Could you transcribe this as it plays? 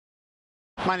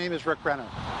My name is Rick Renner,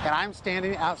 and I'm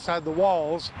standing outside the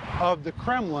walls of the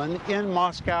Kremlin in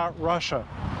Moscow, Russia.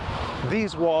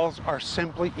 These walls are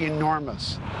simply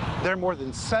enormous. They're more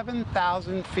than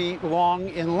 7,000 feet long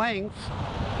in length,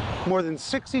 more than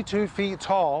 62 feet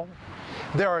tall.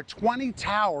 There are 20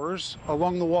 towers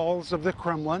along the walls of the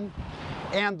Kremlin,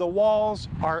 and the walls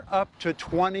are up to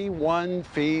 21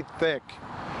 feet thick.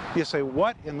 You say,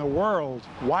 what in the world?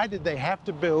 Why did they have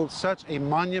to build such a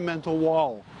monumental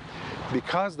wall?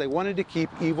 Because they wanted to keep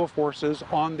evil forces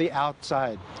on the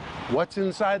outside. What's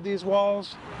inside these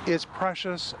walls is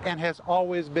precious and has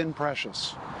always been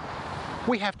precious.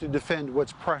 We have to defend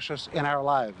what's precious in our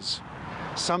lives.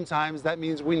 Sometimes that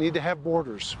means we need to have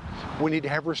borders. We need to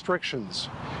have restrictions.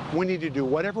 We need to do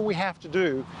whatever we have to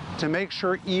do to make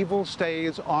sure evil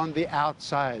stays on the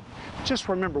outside. Just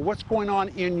remember, what's going on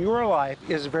in your life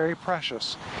is very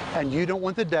precious, and you don't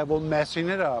want the devil messing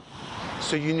it up.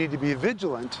 So you need to be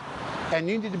vigilant, and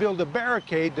you need to build a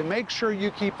barricade to make sure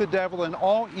you keep the devil and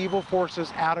all evil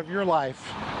forces out of your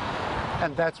life.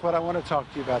 And that's what I want to talk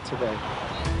to you about today.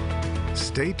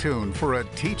 Stay tuned for a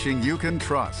teaching you can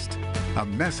trust, a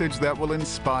message that will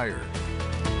inspire,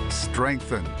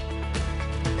 strengthen,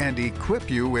 and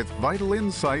equip you with vital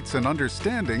insights and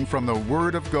understanding from the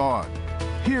Word of God.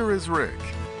 Here is Rick.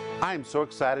 I am so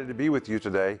excited to be with you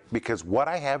today because what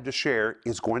I have to share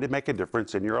is going to make a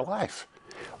difference in your life.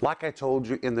 Like I told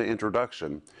you in the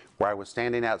introduction, where I was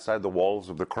standing outside the walls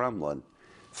of the Kremlin,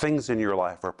 things in your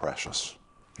life are precious.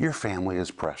 Your family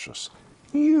is precious.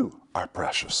 You are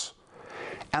precious.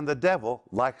 And the devil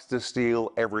likes to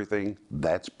steal everything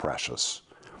that's precious.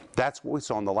 That's what we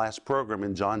saw in the last program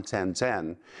in John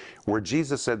 10:10, where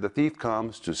Jesus said the thief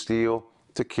comes to steal,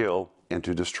 to kill, and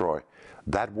to destroy.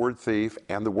 That word thief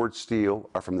and the word steal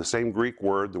are from the same Greek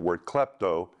word, the word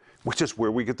klepto, which is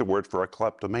where we get the word for a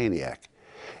kleptomaniac.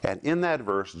 And in that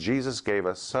verse, Jesus gave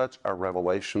us such a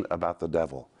revelation about the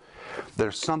devil.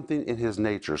 There's something in his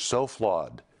nature so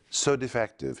flawed, so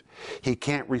defective, he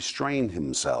can't restrain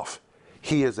himself.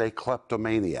 He is a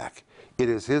kleptomaniac. It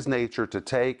is his nature to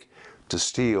take, to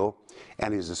steal,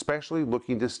 and he's especially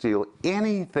looking to steal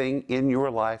anything in your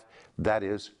life that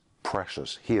is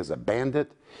precious. He is a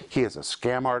bandit, he is a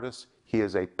scam artist, he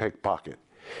is a pickpocket.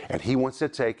 And he wants to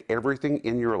take everything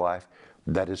in your life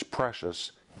that is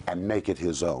precious and make it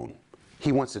his own.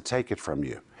 He wants to take it from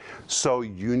you. So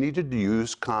you need to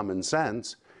use common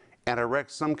sense and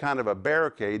erect some kind of a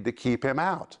barricade to keep him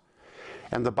out.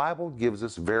 And the Bible gives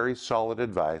us very solid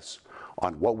advice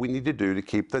on what we need to do to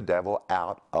keep the devil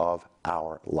out of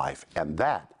our life. And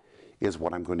that is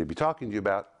what I'm going to be talking to you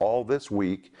about all this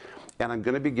week. And I'm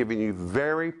going to be giving you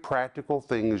very practical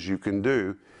things you can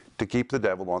do to keep the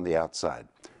devil on the outside.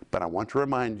 But I want to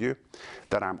remind you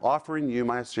that I'm offering you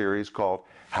my series called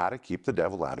How to Keep the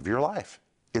Devil Out of Your Life.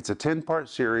 It's a 10-part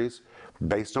series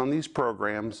based on these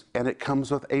programs, and it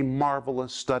comes with a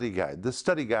marvelous study guide. This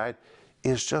study guide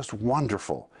is just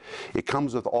wonderful. It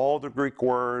comes with all the Greek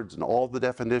words and all the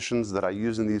definitions that I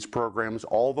use in these programs,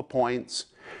 all the points.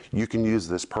 You can use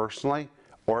this personally,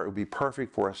 or it would be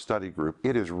perfect for a study group.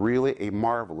 It is really a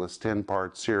marvelous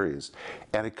 10-part series.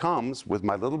 And it comes with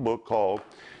my little book called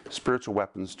Spiritual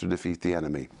Weapons to Defeat the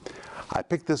Enemy. I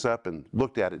picked this up and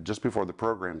looked at it just before the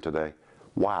program today.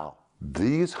 Wow,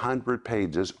 these 100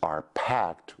 pages are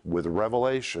packed with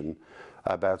revelation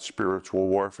about spiritual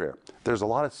warfare. There's a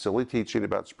lot of silly teaching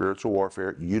about spiritual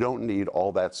warfare. You don't need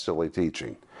all that silly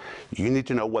teaching. You need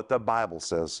to know what the Bible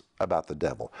says about the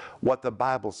devil, what the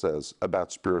Bible says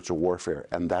about spiritual warfare,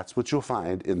 and that's what you'll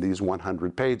find in these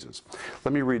 100 pages.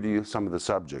 Let me read to you some of the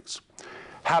subjects.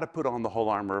 How to put on the whole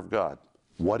armor of God.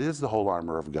 What is the whole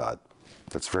armor of God?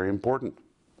 That's very important.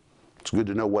 It's good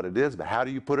to know what it is, but how do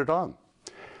you put it on?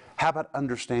 How about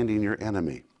understanding your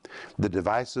enemy? The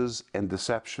devices and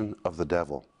deception of the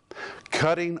devil.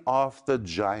 Cutting off the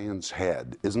giant's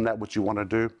head. Isn't that what you want to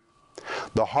do?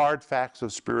 The hard facts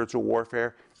of spiritual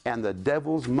warfare and the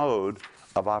devil's mode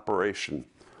of operation.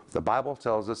 The Bible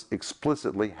tells us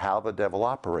explicitly how the devil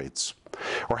operates.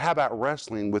 Or how about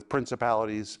wrestling with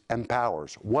principalities and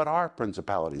powers? What are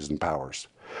principalities and powers?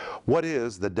 What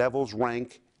is the devil's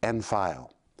rank and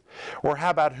file? Or how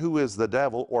about who is the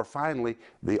devil? Or finally,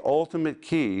 the ultimate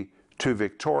key to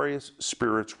victorious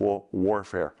spiritual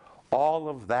warfare. All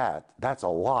of that, that's a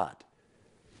lot,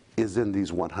 is in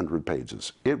these 100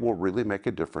 pages. It will really make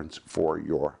a difference for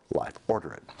your life.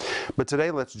 Order it. But today,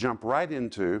 let's jump right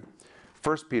into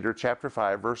 1 Peter chapter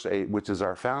 5, verse 8, which is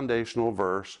our foundational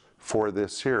verse for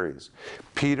this series.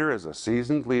 Peter, as a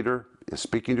seasoned leader, is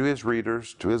speaking to his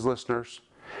readers, to his listeners,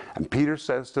 And Peter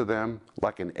says to them,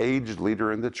 like an aged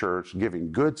leader in the church,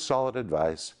 giving good, solid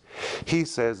advice, he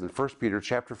says in 1 Peter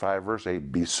chapter 5, verse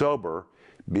 8, be sober,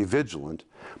 be vigilant,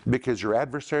 because your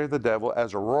adversary the devil,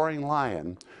 as a roaring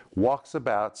lion, walks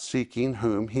about seeking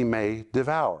whom he may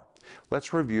devour.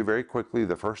 Let's review very quickly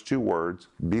the first two words,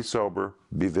 be sober,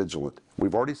 be vigilant.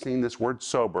 We've already seen this word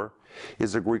sober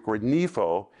is the Greek word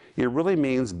nepho. It really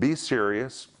means be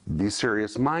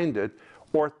serious-minded,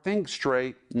 or think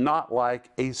straight, not like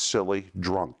a silly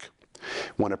drunk.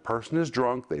 When a person is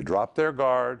drunk, they drop their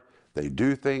guard, they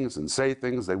do things and say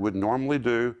things they wouldn't normally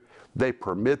do, they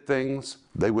permit things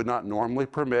they would not normally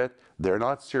permit, they're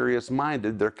not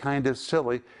serious-minded, they're kind of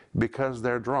silly because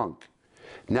they're drunk.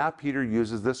 Now Peter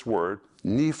uses this word,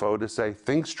 nepho, to say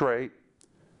think straight,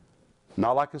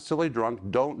 not like a silly drunk,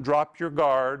 don't drop your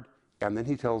guard, and then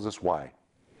he tells us why.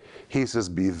 He says,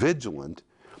 be vigilant,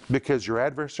 because your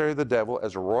adversary the devil,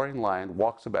 as a roaring lion,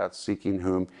 walks about seeking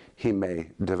whom he may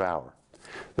devour.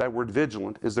 That word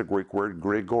vigilant is the Greek word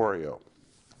Gregorio.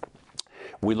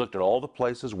 We looked at all the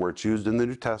places where it's used in the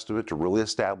New Testament to really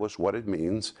establish what it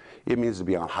means. It means to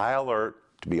be on high alert,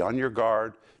 to be on your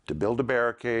guard, to build a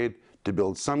barricade, to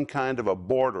build some kind of a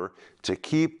border to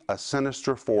keep a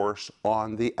sinister force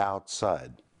on the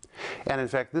outside. And in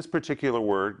fact, this particular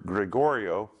word,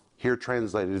 Gregorio, here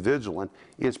translated vigilant,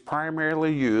 is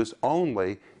primarily used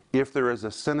only if there is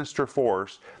a sinister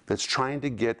force that's trying to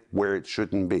get where it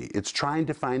shouldn't be. It's trying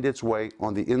to find its way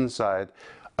on the inside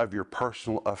of your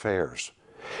personal affairs.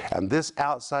 And this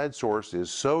outside source is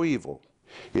so evil,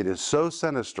 it is so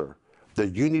sinister,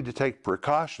 that you need to take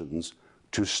precautions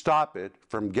to stop it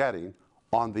from getting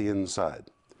on the inside.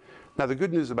 Now, the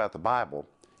good news about the Bible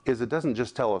is it doesn't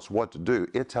just tell us what to do,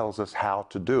 it tells us how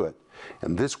to do it.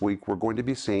 And this week we're going to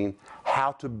be seeing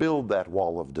how to build that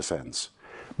wall of defense.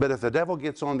 But if the devil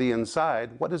gets on the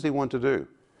inside, what does he want to do?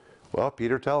 Well,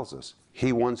 Peter tells us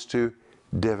he wants to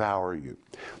devour you.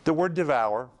 The word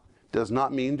devour does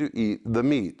not mean to eat the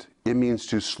meat. It means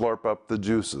to slurp up the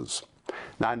juices.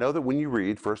 Now, I know that when you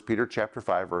read 1 Peter chapter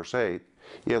 5, verse 8,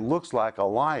 it looks like a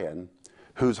lion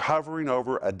who's hovering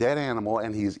over a dead animal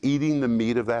and he's eating the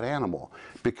meat of that animal,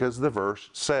 because the verse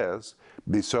says,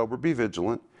 be sober, be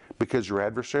vigilant, because your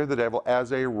adversary the devil,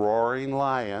 as a roaring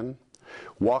lion,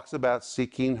 walks about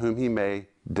seeking whom he may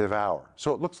devour.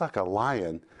 So it looks like a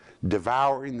lion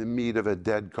devouring the meat of a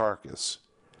dead carcass.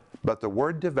 But the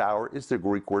word devour is the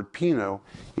Greek word pino.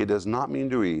 It does not mean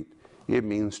to eat, it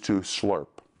means to slurp.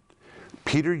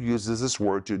 Peter uses this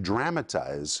word to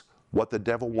dramatize what the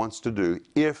devil wants to do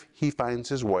if he finds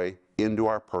his way into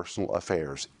our personal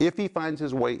affairs, if he finds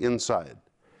his way inside.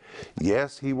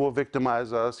 Yes, he will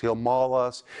victimize us, he'll maul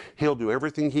us, he'll do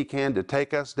everything he can to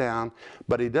take us down,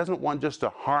 but he doesn't want just to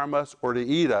harm us or to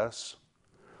eat us.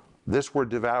 This word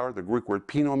devour, the Greek word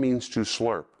pino, means to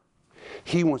slurp.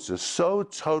 He wants to so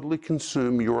totally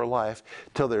consume your life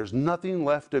till there's nothing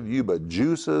left of you but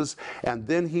juices, and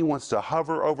then he wants to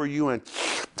hover over you and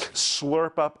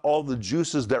slurp up all the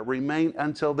juices that remain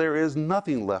until there is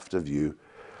nothing left of you.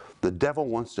 The devil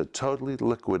wants to totally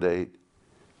liquidate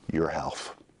your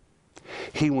health.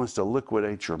 He wants to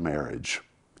liquidate your marriage.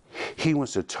 He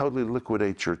wants to totally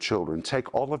liquidate your children,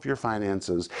 take all of your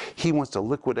finances. He wants to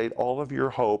liquidate all of your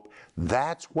hope.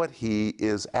 That's what he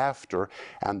is after,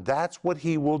 and that's what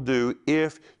he will do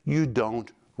if you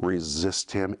don't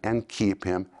resist him and keep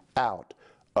him out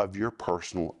of your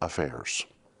personal affairs.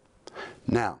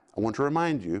 Now, I want to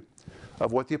remind you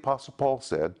of what the Apostle Paul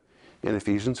said in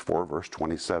Ephesians 4, verse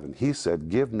 27. He said,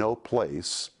 give no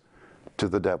place to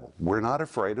the devil. We're not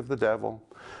afraid of the devil.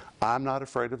 I'm not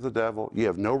afraid of the devil. You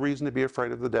have no reason to be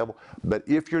afraid of the devil. But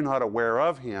if you're not aware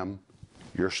of him,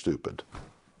 you're stupid.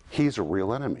 He's a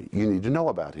real enemy. You need to know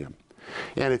about him.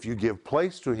 And if you give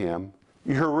place to him,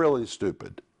 you're really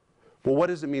stupid. Well, what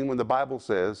does it mean when the Bible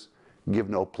says, give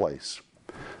no place?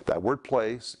 That word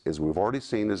place, as we've already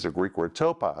seen, is the Greek word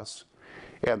topos.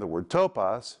 And the word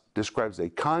topos describes a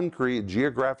concrete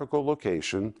geographical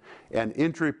location, an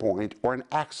entry point, or an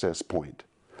access point.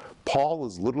 Paul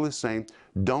is literally saying,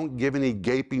 don't give any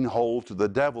gaping hole to the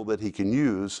devil that he can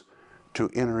use to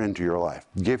enter into your life.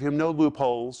 Give him no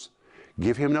loopholes.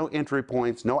 Give him no entry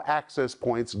points, no access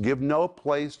points. Give no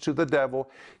place to the devil.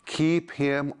 Keep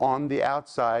him on the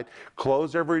outside.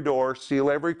 Close every door, seal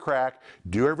every crack.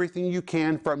 Do everything you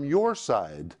can from your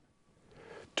side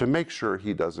to make sure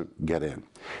he doesn't get in.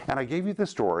 And I gave you the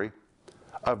story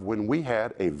of when we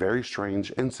had a very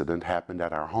strange incident happened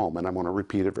at our home, and I'm going to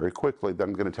repeat it very quickly, then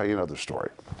I'm going to tell you another story.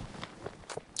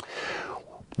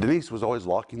 Denise was always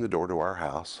locking the door to our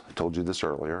house. I told you this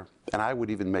earlier. And I would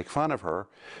even make fun of her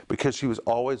because she was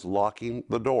always locking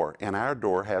the door. And our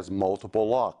door has multiple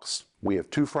locks. We have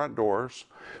two front doors,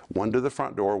 one to the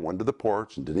front door, one to the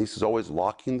porch, and Denise is always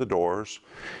locking the doors.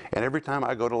 And every time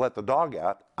I go to let the dog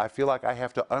out, I feel like I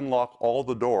have to unlock all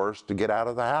the doors to get out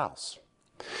of the house.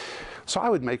 So I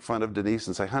would make fun of Denise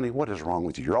and say, honey, what is wrong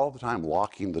with you? You're all the time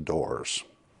locking the doors.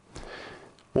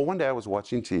 Well, one day I was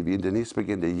watching TV and Denise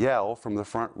began to yell from the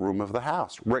front room of the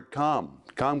house, Rick, come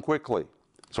quickly.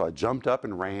 So I jumped up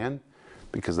and ran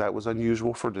because that was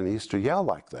unusual for Denise to yell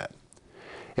like that.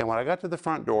 And when I got to the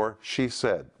front door, she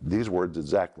said these words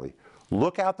exactly,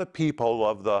 look out the peephole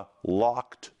of the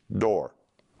locked door.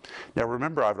 Now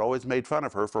remember, I've always made fun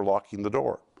of her for locking the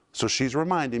door. So she's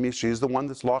reminding me she's the one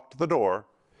that's locked the door.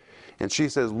 And she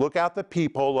says, look out the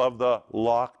peephole of the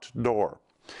locked door.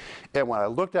 And when I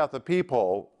looked out the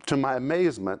peephole, to my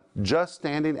amazement, just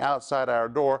standing outside our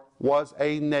door was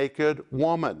a naked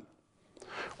woman.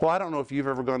 Well, I don't know if you've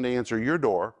ever gone to answer your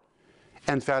door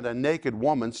and found a naked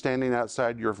woman standing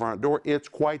outside your front door. It's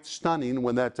quite stunning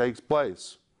when that takes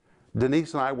place.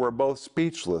 Denise and I were both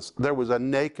speechless. There was a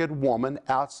naked woman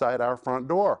outside our front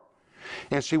door.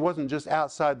 And she wasn't just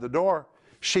outside the door.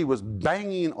 She was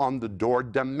banging on the door,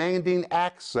 demanding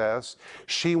access.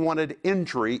 She wanted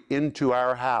entry into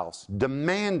our house,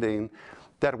 demanding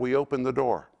that we open the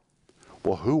door.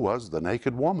 Well, who was the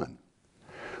naked woman?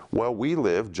 Well, we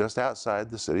live just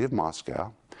outside the city of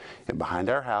Moscow, and behind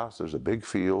our house there's a big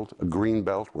field, a green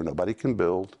belt where nobody can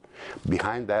build.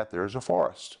 Behind that there's a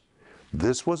forest.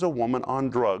 This was a woman on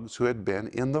drugs who had been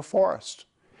in the forest.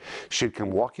 She'd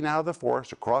come walking out of the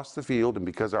forest across the field, and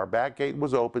because our back gate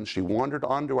was open, she wandered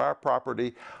onto our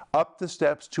property, up the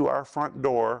steps to our front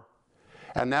door,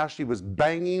 and now she was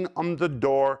banging on the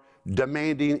door,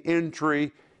 demanding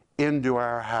entry into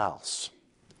our house.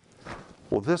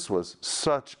 Well, this was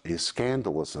such a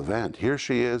scandalous event. Here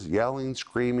she is, yelling,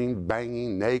 screaming,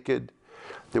 banging, naked,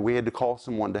 that we had to call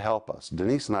someone to help us.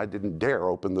 Denise and I didn't dare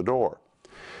open the door.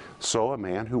 So a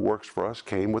man who works for us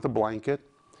came with a blanket.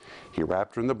 He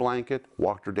wrapped her in the blanket,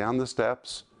 walked her down the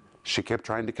steps. She kept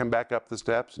trying to come back up the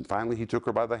steps, and finally he took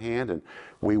her by the hand, and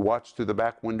we watched through the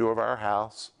back window of our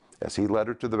house as he led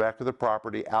her to the back of the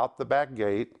property, out the back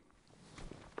gate.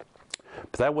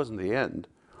 But that wasn't the end.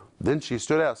 Then she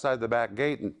stood outside the back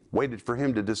gate and waited for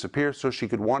him to disappear so she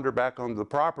could wander back onto the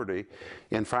property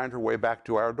and find her way back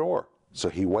to our door. So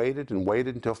he waited and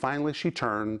waited until finally she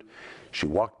turned, she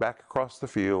walked back across the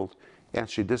field, and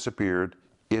she disappeared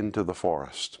into the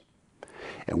forest.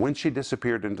 And when she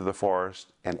disappeared into the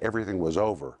forest and everything was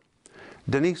over,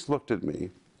 Denise looked at me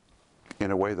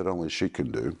in a way that only she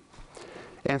could do,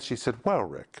 and she said, well,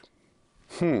 Rick,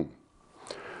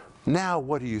 now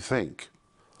what do you think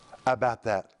about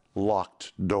that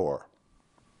locked door?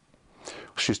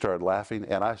 She started laughing,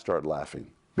 and I started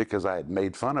laughing because I had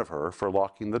made fun of her for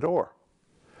locking the door.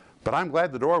 But I'm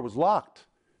glad the door was locked.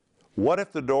 What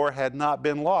if the door had not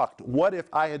been locked? What if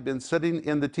I had been sitting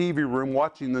in the TV room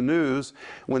watching the news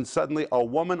when suddenly a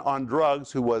woman on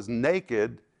drugs who was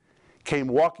naked came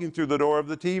walking through the door of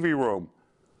the TV room?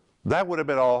 That would have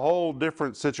been a whole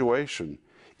different situation.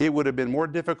 It would have been more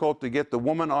difficult to get the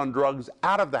woman on drugs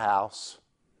out of the house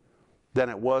than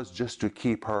it was just to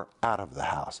keep her out of the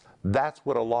house. That's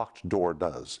what a locked door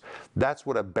does. That's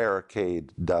what a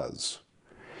barricade does.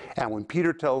 And when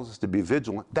Peter tells us to be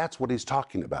vigilant, that's what he's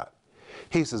talking about.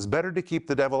 He says, better to keep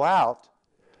the devil out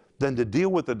than to deal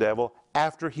with the devil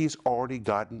after he's already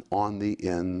gotten on the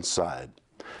inside.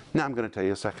 Now I'm going to tell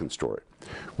you a second story.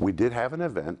 We did have an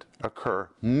event occur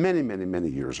many, many, many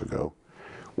years ago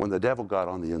when the devil got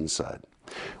on the inside.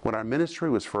 When our ministry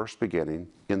was first beginning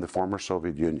in the former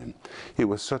Soviet Union, it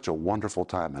was such a wonderful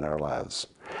time in our lives.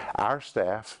 Our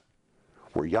staff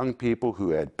were young people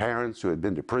who had parents who had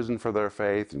been to prison for their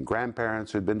faith and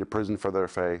grandparents who had been to prison for their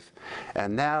faith.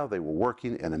 And now they were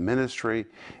working in a ministry,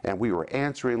 and we were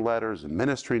answering letters and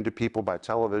ministering to people by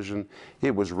television.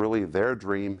 It was really their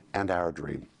dream and our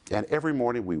dream. And every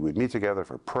morning we would meet together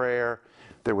for prayer.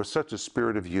 There was such a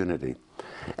spirit of unity.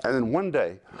 And then one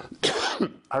day,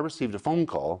 I received a phone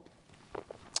call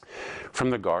from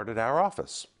the guard at our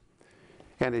office.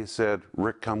 And he said,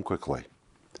 Rick, come quickly.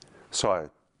 So I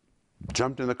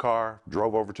jumped in the car,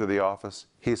 drove over to the office.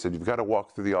 He said, you've got to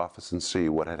walk through the office and see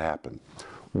what had happened.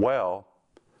 Well,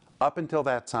 up until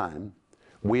that time,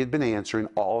 we had been answering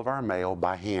all of our mail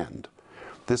by hand.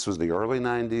 This was the early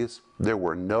 90s. There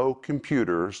were no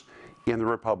computers in the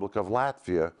Republic of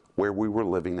Latvia where we were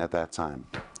living at that time.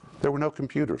 There were no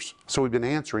computers. So we've been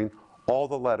answering all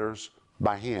the letters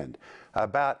by hand,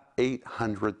 about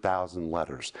 800,000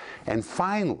 letters. And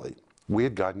finally, we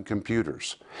had gotten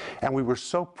computers. And we were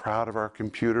so proud of our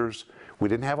computers. We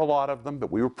didn't have a lot of them,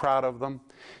 but we were proud of them.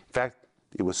 In fact,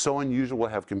 it was so unusual to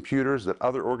have computers that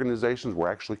other organizations were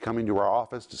actually coming to our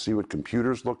office to see what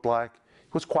computers looked like.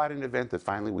 It was quite an event that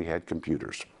finally we had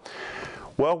computers.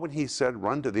 Well, when he said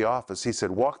run to the office, he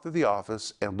said walk through the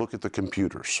office and look at the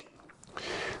computers.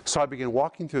 So I began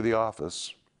walking through the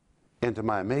office, and to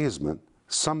my amazement,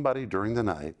 somebody during the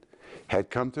night had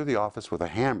come through the office with a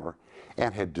hammer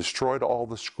and had destroyed all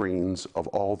the screens of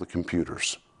all the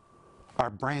computers. Our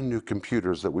brand new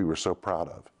computers that we were so proud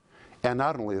of. And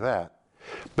not only that,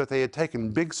 but they had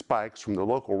taken big spikes from the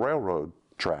local railroad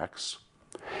tracks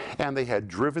and they had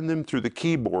driven them through the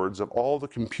keyboards of all the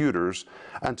computers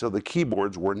until the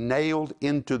keyboards were nailed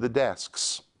into the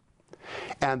desks.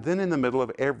 And then in the middle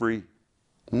of every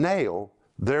nail,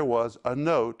 there was a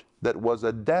note that was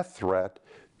a death threat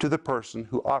to the person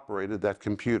who operated that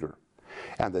computer.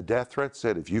 And the death threat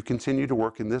said, if you continue to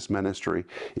work in this ministry,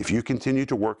 if you continue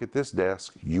to work at this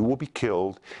desk, you will be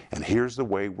killed, and here's the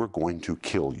way we're going to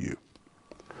kill you.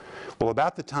 Well,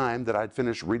 about the time that I'd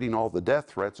finished reading all the death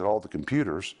threats at all the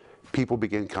computers, people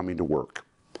began coming to work.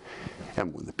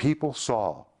 And when the people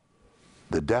saw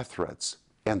the death threats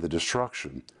and the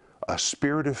destruction, a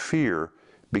spirit of fear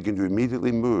began to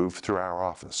immediately move through our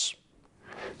office.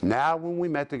 Now when we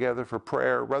met together for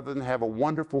prayer, rather than have a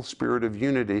wonderful spirit of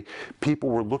unity, people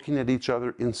were looking at each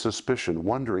other in suspicion,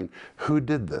 wondering who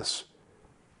did this.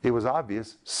 It was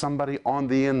obvious somebody on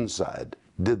the inside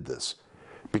did this,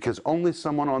 because only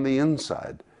someone on the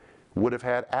inside would have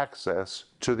had access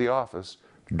to the office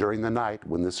during the night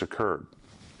when this occurred.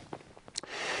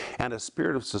 And a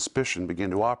spirit of suspicion began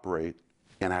to operate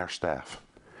in our staff.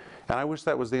 And I wish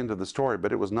that was the end of the story,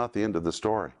 but it was not the end of the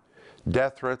story.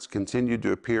 Death threats continued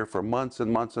to appear for months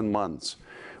and months and months.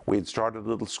 We had started a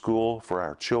little school for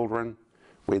our children.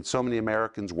 We had so many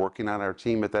Americans working on our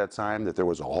team at that time that there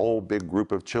was a whole big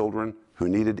group of children who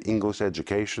needed English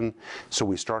education. So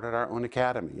we started our own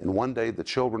academy. And one day the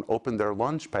children opened their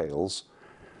lunch pails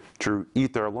to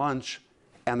eat their lunch,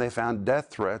 and they found death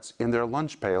threats in their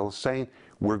lunch pails saying,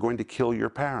 "We're going to kill your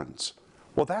parents."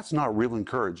 Well, that's not real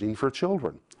encouraging for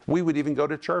children. We would even go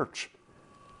to church.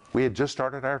 We had just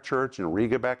started our church in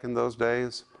Riga back in those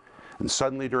days, and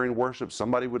suddenly during worship,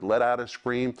 somebody would let out a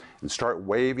scream and start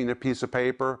waving a piece of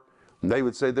paper, and they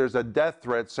would say, "There's a death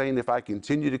threat saying if I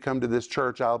continue to come to this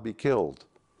church, I'll be killed."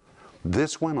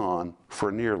 This went on for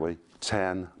nearly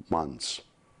 10 months.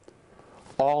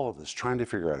 All of us trying to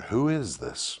figure out, who is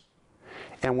this?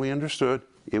 And we understood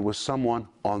it was someone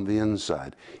on the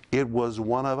inside. It was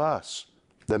one of us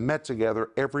that met together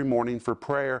every morning for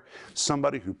prayer.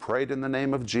 Somebody who prayed in the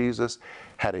name of Jesus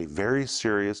had a very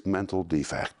serious mental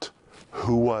defect.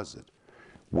 Who was it?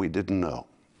 We didn't know.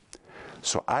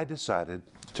 So I decided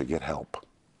to get help.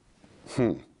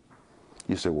 You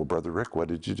say, well, Brother Rick, what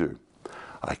did you do?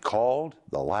 I called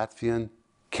the Latvian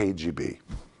KGB.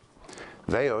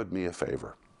 They owed me a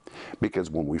favor, because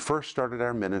when we first started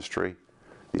our ministry,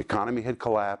 the economy had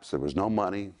collapsed, there was no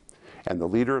money, and the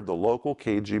leader of the local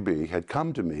KGB had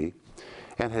come to me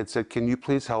and had said, "Can you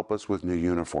please help us with new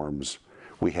uniforms?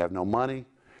 We have no money,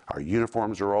 our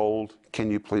uniforms are old, can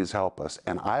you please help us?"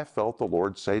 And I felt the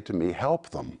Lord say to me,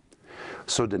 help them.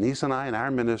 So Denise and I in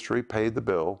our ministry paid the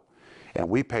bill, and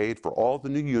we paid for all the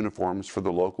new uniforms for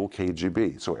the local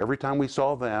KGB. So every time we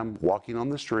saw them walking on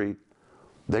the street,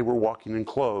 they were walking in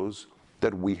clothes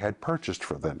that we had purchased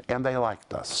for them, and they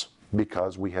liked us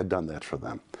because we had done that for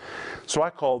them. So I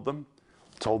called them,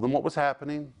 told them what was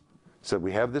happening, said,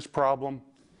 we have this problem,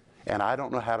 and I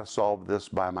don't know how to solve this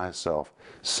by myself.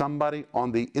 Somebody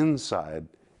on the inside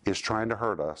is trying to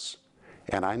hurt us,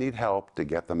 and I need help to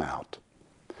get them out.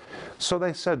 So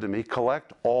they said to me,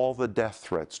 collect all the death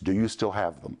threats. Do you still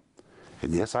have them?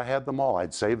 And yes, I had them all.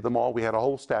 I'd saved them all. We had a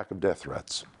whole stack of death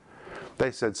threats.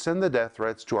 They said, send the death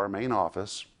threats to our main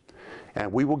office,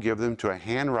 and we will give them to a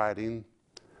handwriting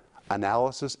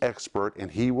analysis expert,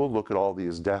 and he will look at all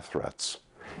these death threats,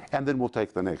 and then we'll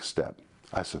take the next step.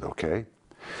 I said, okay.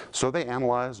 So they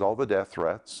analyzed all the death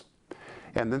threats,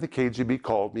 and then the KGB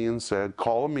called me and said,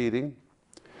 call a meeting,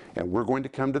 and we're going to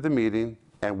come to the meeting,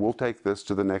 and we'll take this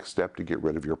to the next step to get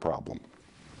rid of your problem.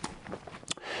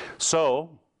 So,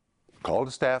 called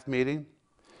a staff meeting,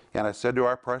 and I said to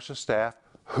our precious staff,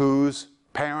 whose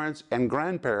parents and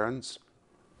grandparents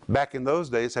back in those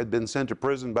days had been sent to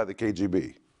prison by the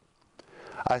KGB.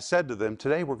 I said to them,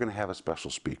 today we're going to have a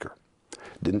special speaker.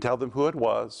 Didn't tell them who it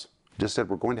was, just said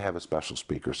we're going to have a special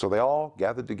speaker. So they all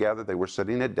gathered together. They were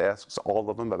sitting at desks, all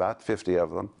of them, about 50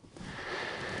 of them.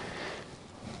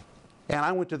 And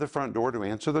I went to the front door to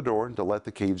answer the door and to let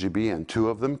the KGB in. Two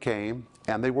of them came,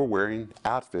 and they were wearing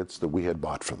outfits that we had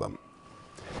bought for them.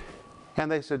 And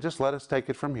they said, just let us take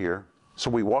it from here. So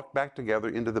we walked back together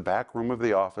into the back room of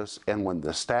the office, and when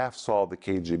the staff saw the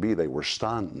KGB, they were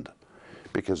stunned.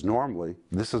 Because normally,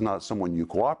 this is not someone you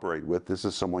cooperate with, this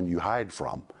is someone you hide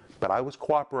from. But I was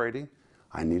cooperating,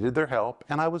 I needed their help,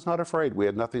 and I was not afraid. We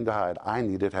had nothing to hide. I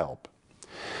needed help.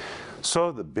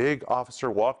 So the big officer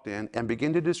walked in and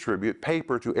began to distribute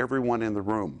paper to everyone in the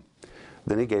room.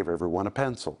 Then he gave everyone a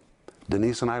pencil.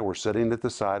 Denise and I were sitting at the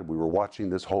side. We were watching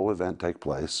this whole event take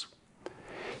place.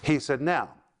 He said,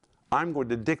 now, I'm going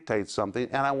to dictate something,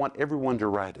 and I want everyone to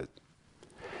write it.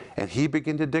 And he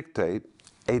began to dictate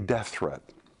a death threat.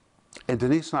 And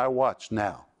Denise and I watched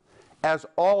now, as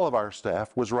all of our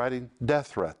staff was writing death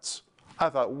threats. I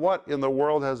thought, what in the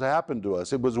world has happened to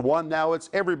us? It was one, now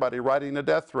it's everybody writing a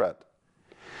death threat.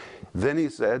 Then he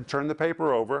said, turn the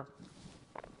paper over,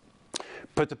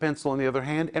 put the pencil in the other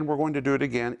hand, and we're going to do it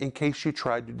again in case you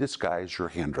tried to disguise your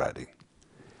handwriting.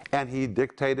 And he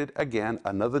dictated again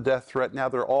another death threat. Now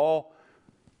they're all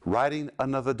writing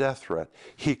another death threat.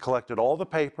 He collected all the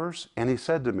papers, and he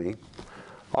said to me,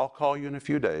 I'll call you in a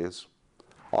few days.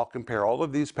 I'll compare all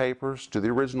of these papers to the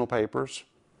original papers,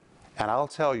 and I'll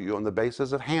tell you on the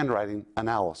basis of handwriting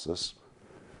analysis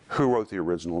who wrote the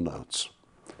original notes.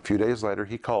 A few days later,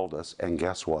 he called us, and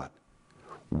guess what?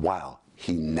 Wow,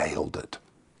 he nailed it.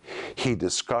 He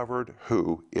discovered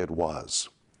who it was.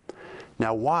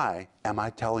 Now, why am I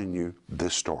telling you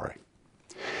this story?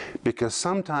 Because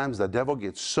sometimes the devil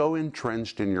gets so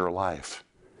entrenched in your life,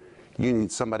 you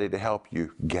need somebody to help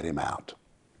you get him out.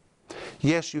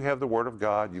 Yes, you have the Word of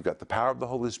God, you've got the power of the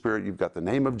Holy Spirit, you've got the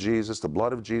name of Jesus, the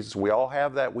blood of Jesus. We all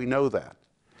have that, we know that.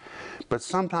 But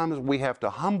sometimes we have to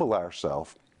humble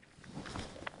ourselves,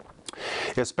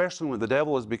 especially when the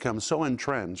devil has become so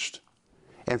entrenched,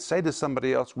 and say to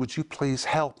somebody else, would you please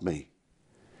help me?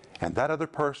 And that other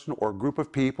person or group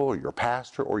of people or your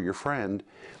pastor or your friend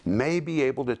may be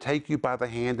able to take you by the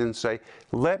hand and say,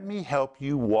 let me help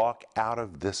you walk out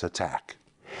of this attack.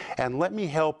 And let me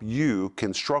help you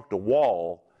construct a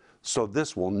wall so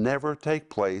this will never take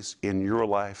place in your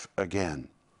life again.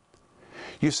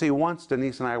 You see, once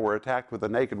Denise and I were attacked with a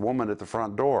naked woman at the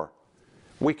front door.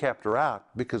 We kept her out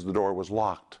because the door was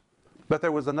locked. But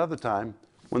there was another time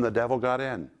when the devil got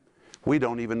in. We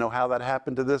don't even know how that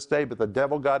happened to this day, but the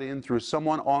devil got in through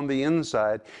someone on the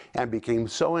inside and became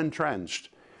so entrenched,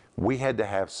 we had to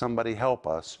have somebody help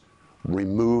us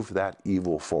remove that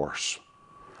evil force.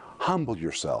 Humble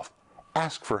yourself.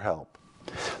 Ask for help.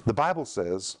 The Bible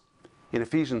says in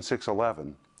Ephesians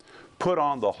 6:11, put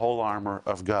on the whole armor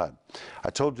of God.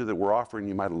 I told you that we're offering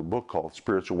you my little book called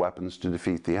Spiritual Weapons to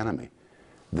Defeat the Enemy.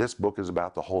 This book is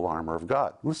about the whole armor of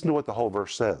God. Listen to what the whole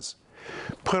verse says.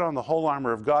 Put on the whole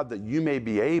armor of God that you may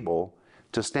be able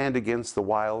to stand against the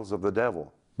wiles of the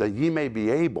devil. That ye may be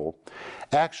able,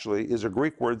 actually is a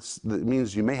Greek word that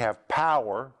means you may have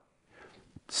power.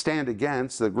 Stand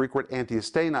against, the Greek word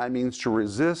antistenai means to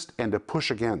resist and to push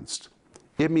against.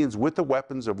 It means with the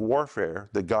weapons of warfare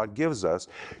that God gives us,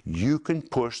 you can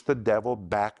push the devil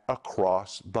back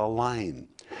across the line.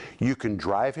 You can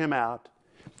drive him out.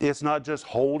 It's not just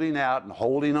holding out and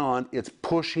holding on, it's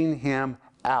pushing him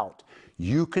out.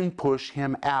 You can push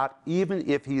him out even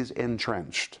if he's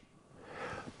entrenched.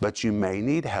 But you may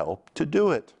need help to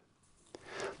do it.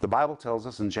 The Bible tells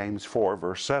us in James 4,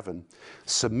 verse 7,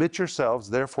 submit yourselves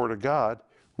therefore to God,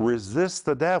 resist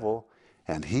the devil,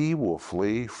 and he will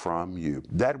flee from you.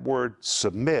 That word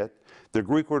submit, the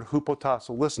Greek word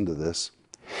hupotasso, listen to this.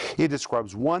 It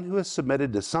describes one who is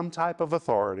submitted to some type of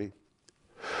authority,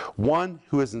 one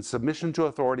who is in submission to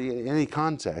authority in any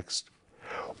context,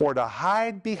 or to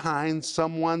hide behind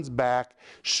someone's back,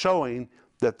 showing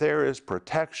that there is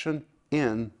protection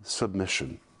in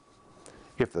submission.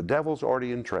 If the devil's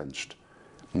already entrenched,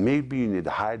 maybe you need to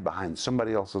hide behind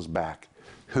somebody else's back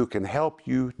who can help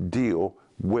you deal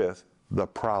with the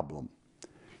problem.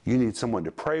 You need someone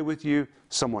to pray with you,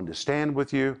 someone to stand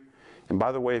with you. And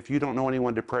by the way, if you don't know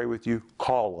anyone to pray with you,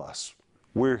 call us.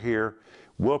 We're here.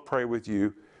 We'll pray with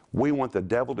you. We want the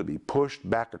devil to be pushed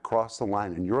back across the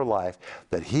line in your life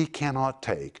that he cannot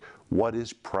take what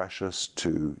is precious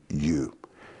to you.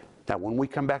 Now, when we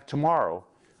come back tomorrow,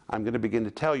 I'm going to begin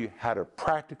to tell you how to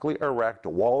practically erect a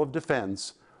wall of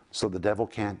defense so the devil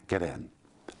can't get in.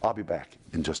 I'll be back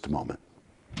in just a moment.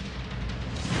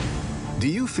 Do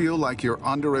you feel like you're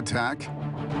under attack?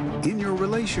 In your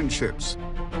relationships,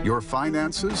 your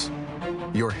finances,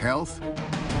 your health?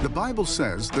 The Bible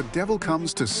says the devil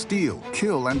comes to steal,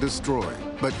 kill, and destroy,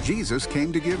 but Jesus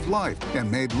came to give life and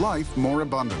made life more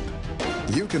abundant.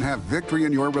 You can have victory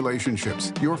in your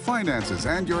relationships, your finances,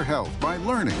 and your health by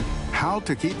learning how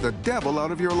to keep the devil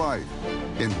out of your life.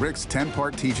 In Rick's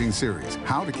 10-part teaching series,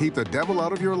 How to Keep the Devil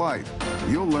Out of Your Life,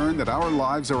 you'll learn that our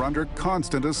lives are under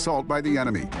constant assault by the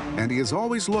enemy, and he is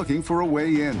always looking for a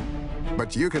way in.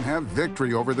 But you can have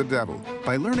victory over the devil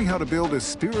by learning how to build a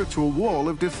spiritual wall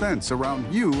of defense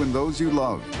around you and those you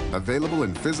love. Available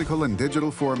in physical and digital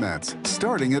formats,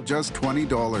 starting at just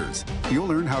 $20. You'll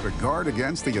learn how to guard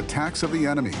against the attacks of the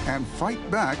enemy and fight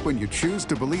back when you choose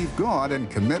to believe God and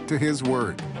commit to His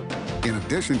Word. In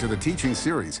addition to the teaching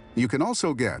series, you can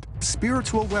also get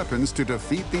Spiritual Weapons to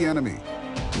Defeat the Enemy.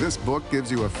 This book gives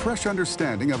you a fresh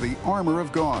understanding of the armor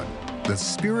of God, the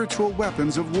spiritual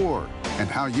weapons of war, and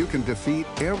how you can defeat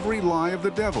every lie of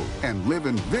the devil and live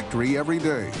in victory every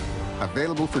day.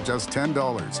 Available for just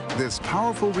 $10, this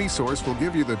powerful resource will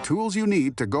give you the tools you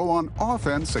need to go on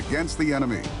offense against the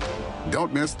enemy.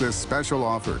 Don't miss this special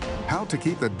offer, How to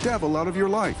Keep the Devil Out of Your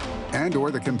Life, and/or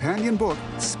the companion book,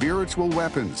 Spiritual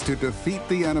Weapons to Defeat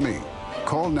the Enemy.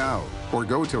 Call now or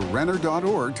go to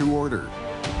Renner.org to order.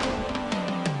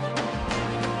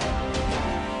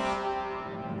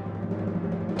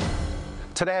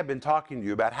 Today I've been talking to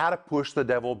you about how to push the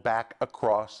devil back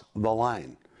across the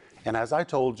line. And as I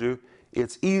told you,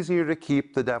 it's easier to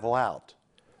keep the devil out.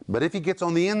 But if he gets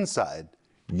on the inside,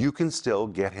 you can still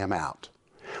get him out.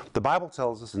 The Bible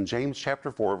tells us in James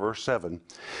chapter 4, verse 7,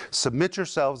 "Submit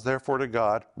yourselves therefore to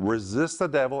God, resist the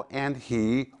devil, and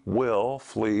he will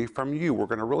flee from you." We're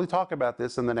going to really talk about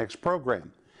this in the next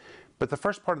program. But the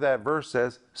first part of that verse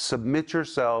says, "Submit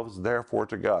yourselves therefore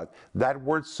to God." That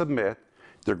word submit,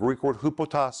 the Greek word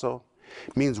hupotasso,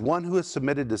 means one who is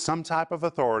submitted to some type of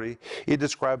authority. It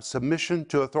describes submission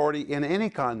to authority in any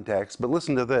context, but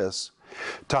listen to this: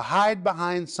 to hide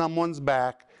behind someone's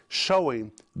back,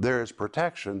 showing there is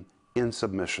protection in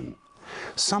submission.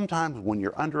 Sometimes when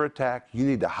you're under attack, you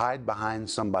need to hide behind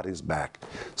somebody's back.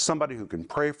 Somebody who can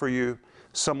pray for you,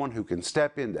 someone who can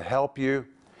step in to help you.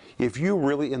 If you're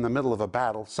really in the middle of a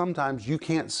battle, sometimes you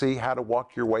can't see how to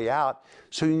walk your way out,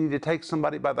 so you need to take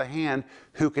somebody by the hand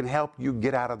who can help you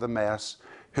get out of the mess,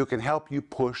 who can help you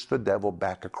push the devil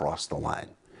back across the line.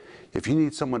 If you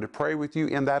need someone to pray with you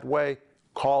in that way,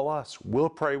 call us. We'll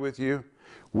pray with you,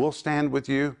 we'll stand with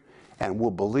you, and we'll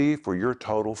believe for your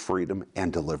total freedom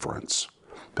and deliverance.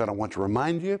 But I want to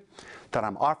remind you that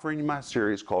I'm offering you my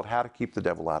series called How to Keep the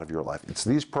Devil Out of Your Life. It's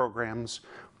these programs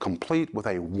complete with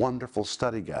a wonderful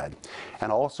study guide.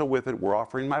 And also with it, we're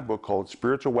offering my book called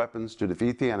Spiritual Weapons to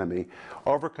Defeat the Enemy,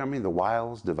 Overcoming the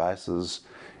Wiles, Devices,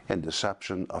 and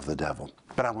Deception of the Devil.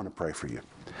 But I want to pray for you.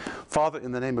 Father,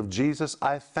 in the name of Jesus,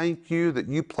 I thank you that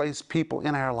you place people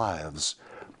in our lives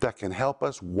that can help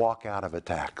us walk out of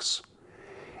attacks.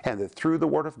 And that through the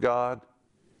Word of God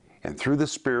and through the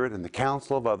Spirit and the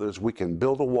counsel of others, we can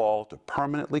build a wall to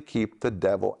permanently keep the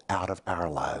devil out of our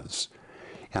lives.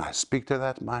 And I speak to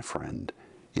that, my friend,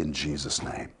 in Jesus'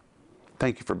 name.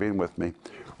 Thank you for being with me.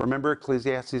 Remember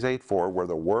Ecclesiastes 8:4, where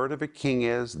the word of a king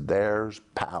is, there's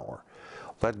power.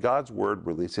 Let God's word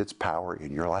release its power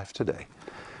in your life today.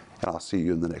 And I'll see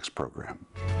you in the next program.